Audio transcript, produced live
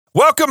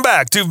Welcome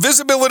back to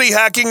Visibility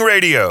Hacking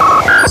Radio.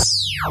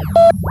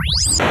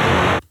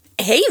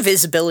 Hey,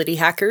 visibility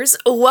hackers.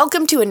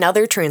 Welcome to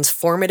another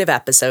transformative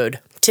episode.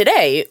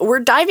 Today, we're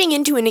diving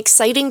into an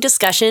exciting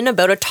discussion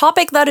about a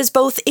topic that is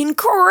both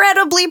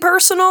incredibly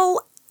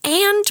personal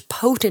and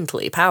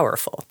potently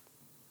powerful.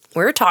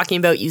 We're talking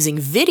about using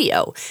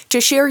video to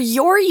share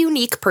your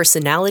unique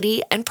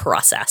personality and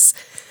process.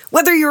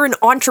 Whether you're an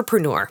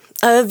entrepreneur,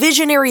 a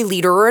visionary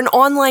leader, or an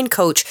online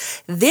coach,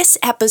 this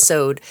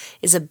episode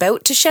is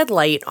about to shed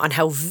light on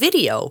how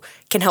video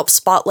can help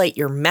spotlight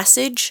your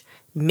message,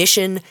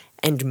 mission,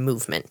 and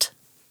movement.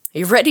 Are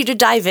you ready to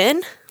dive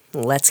in?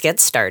 Let's get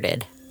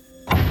started.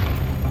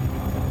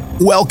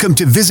 Welcome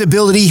to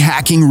Visibility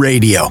Hacking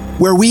Radio,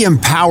 where we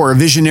empower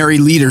visionary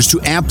leaders to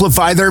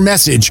amplify their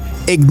message,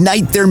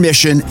 ignite their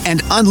mission,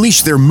 and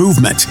unleash their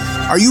movement.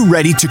 Are you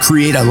ready to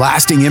create a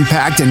lasting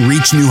impact and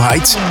reach new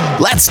heights?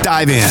 Let's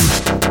dive in.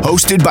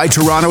 Hosted by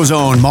Toronto's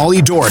own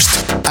Molly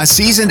Dorst, a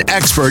seasoned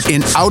expert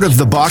in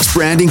out-of-the-box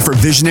branding for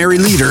visionary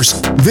leaders,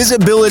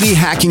 Visibility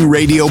Hacking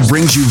Radio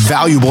brings you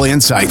valuable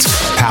insights,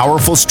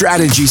 powerful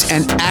strategies,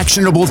 and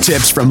actionable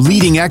tips from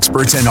leading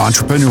experts and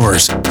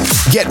entrepreneurs.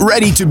 Get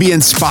ready to be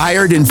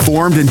inspired,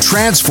 informed, and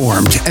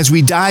transformed as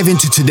we dive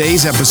into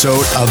today's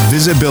episode of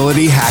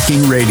Visibility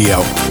Hacking Radio.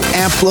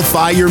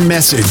 Amplify your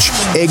message,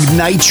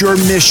 ignite your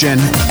mission,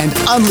 and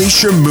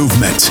unleash your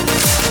movement.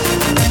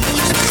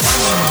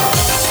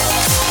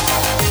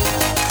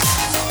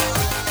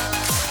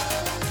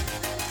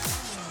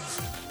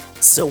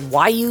 So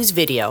why use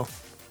video?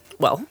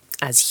 Well,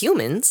 as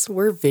humans,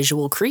 we're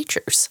visual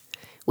creatures.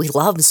 We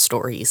love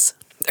stories.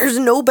 There's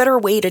no better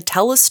way to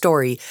tell a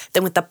story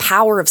than with the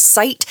power of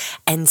sight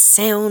and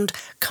sound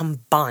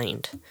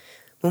combined.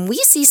 When we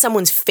see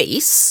someone's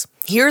face,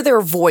 hear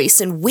their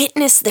voice, and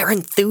witness their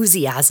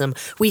enthusiasm,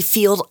 we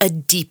feel a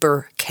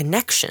deeper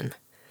connection.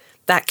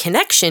 That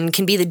connection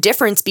can be the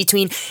difference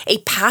between a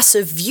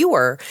passive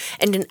viewer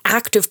and an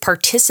active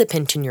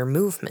participant in your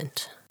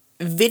movement.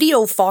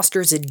 Video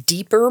fosters a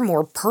deeper,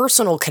 more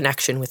personal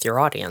connection with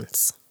your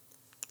audience.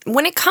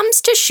 When it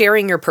comes to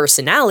sharing your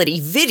personality,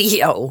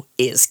 video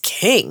is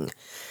king.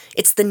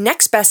 It's the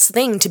next best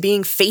thing to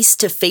being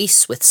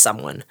face-to-face with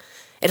someone.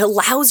 It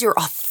allows your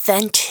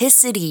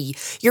authenticity,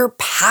 your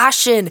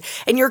passion,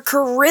 and your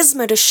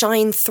charisma to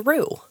shine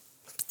through.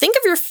 Think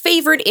of your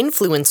favorite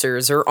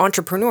influencers or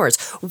entrepreneurs.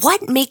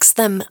 What makes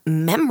them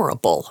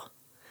memorable?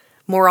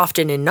 More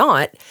often than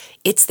not,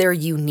 it's their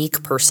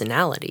unique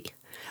personality,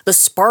 the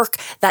spark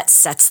that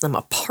sets them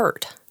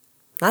apart.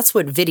 That's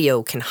what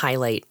video can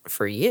highlight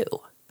for you.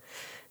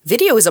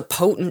 Video is a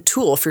potent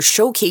tool for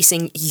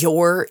showcasing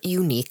your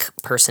unique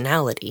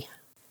personality.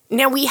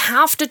 Now, we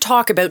have to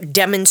talk about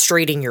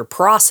demonstrating your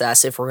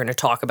process if we're going to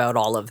talk about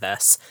all of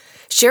this.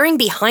 Sharing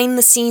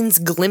behind-the-scenes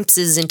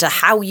glimpses into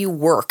how you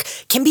work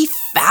can be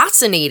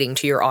fascinating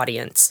to your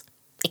audience.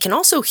 It can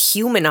also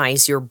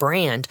humanize your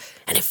brand,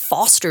 and it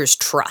fosters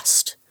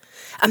trust.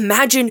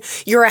 Imagine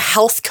you're a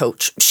health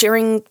coach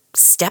sharing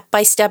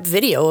step-by-step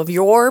video of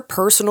your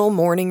personal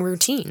morning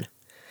routine.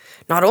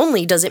 Not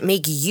only does it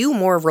make you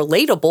more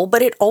relatable,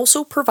 but it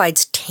also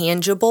provides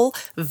tangible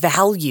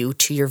value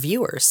to your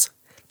viewers.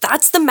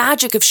 That's the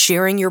magic of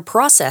sharing your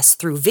process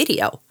through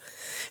video.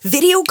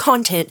 Video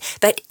content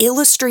that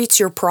illustrates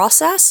your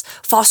process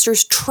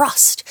fosters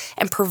trust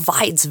and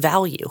provides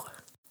value.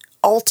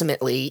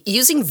 Ultimately,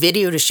 using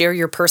video to share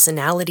your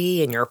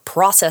personality and your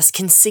process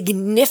can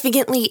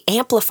significantly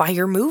amplify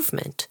your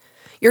movement.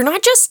 You're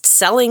not just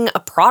selling a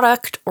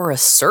product or a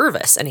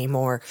service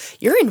anymore.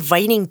 You're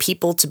inviting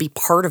people to be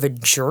part of a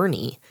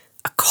journey,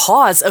 a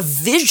cause, a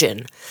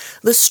vision.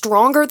 The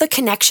stronger the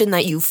connection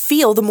that you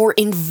feel, the more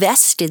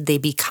invested they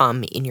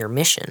become in your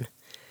mission.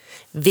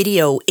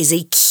 Video is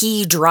a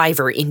key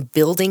driver in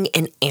building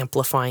and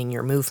amplifying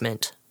your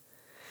movement.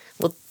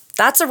 Well,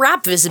 that's a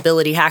wrap,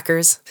 visibility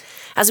hackers.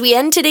 As we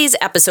end today's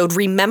episode,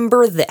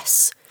 remember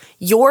this.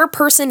 Your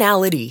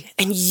personality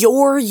and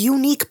your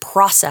unique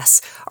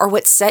process are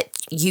what set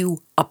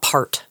you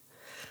apart.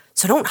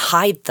 So don't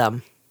hide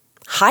them.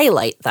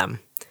 Highlight them.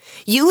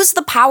 Use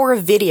the power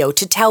of video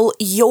to tell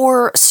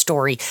your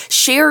story,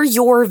 share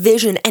your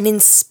vision, and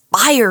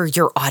inspire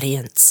your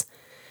audience.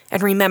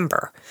 And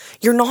remember,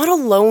 you're not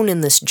alone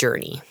in this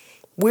journey.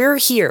 We're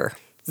here,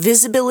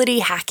 visibility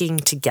hacking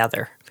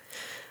together.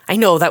 I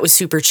know that was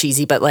super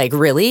cheesy, but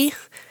really?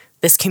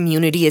 This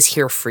community is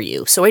here for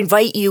you. So I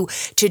invite you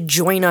to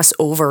join us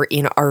over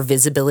in our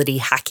Visibility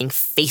Hacking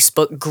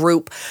Facebook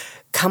group.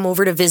 Come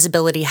over to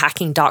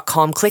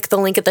visibilityhacking.com, click the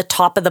link at the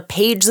top of the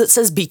page that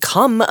says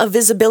Become a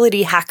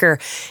Visibility Hacker,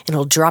 and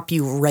it'll drop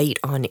you right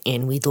on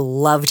in. We'd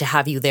love to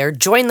have you there.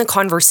 Join the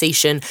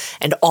conversation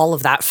and all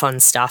of that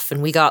fun stuff.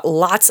 And we got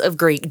lots of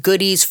great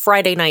goodies,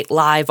 Friday Night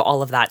Live,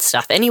 all of that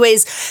stuff.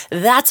 Anyways,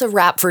 that's a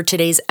wrap for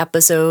today's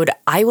episode.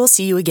 I will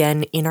see you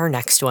again in our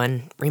next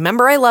one.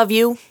 Remember, I love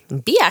you.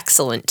 Be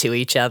excellent to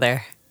each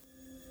other.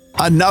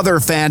 Another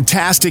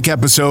fantastic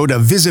episode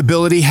of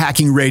Visibility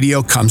Hacking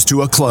Radio comes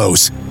to a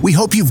close. We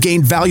hope you've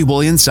gained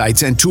valuable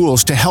insights and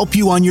tools to help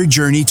you on your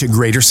journey to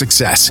greater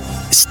success.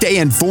 Stay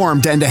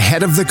informed and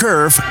ahead of the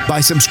curve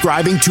by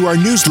subscribing to our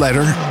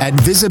newsletter at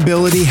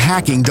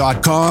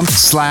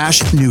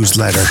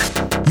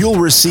visibilityhacking.com/newsletter. You'll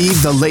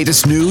receive the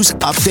latest news,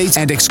 updates,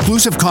 and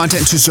exclusive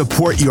content to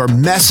support your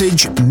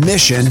message,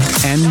 mission,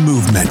 and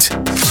movement.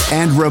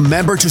 And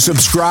remember to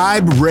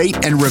subscribe,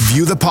 rate, and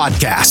review the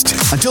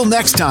podcast. Until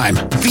next time,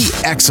 be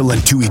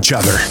excellent to each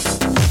other.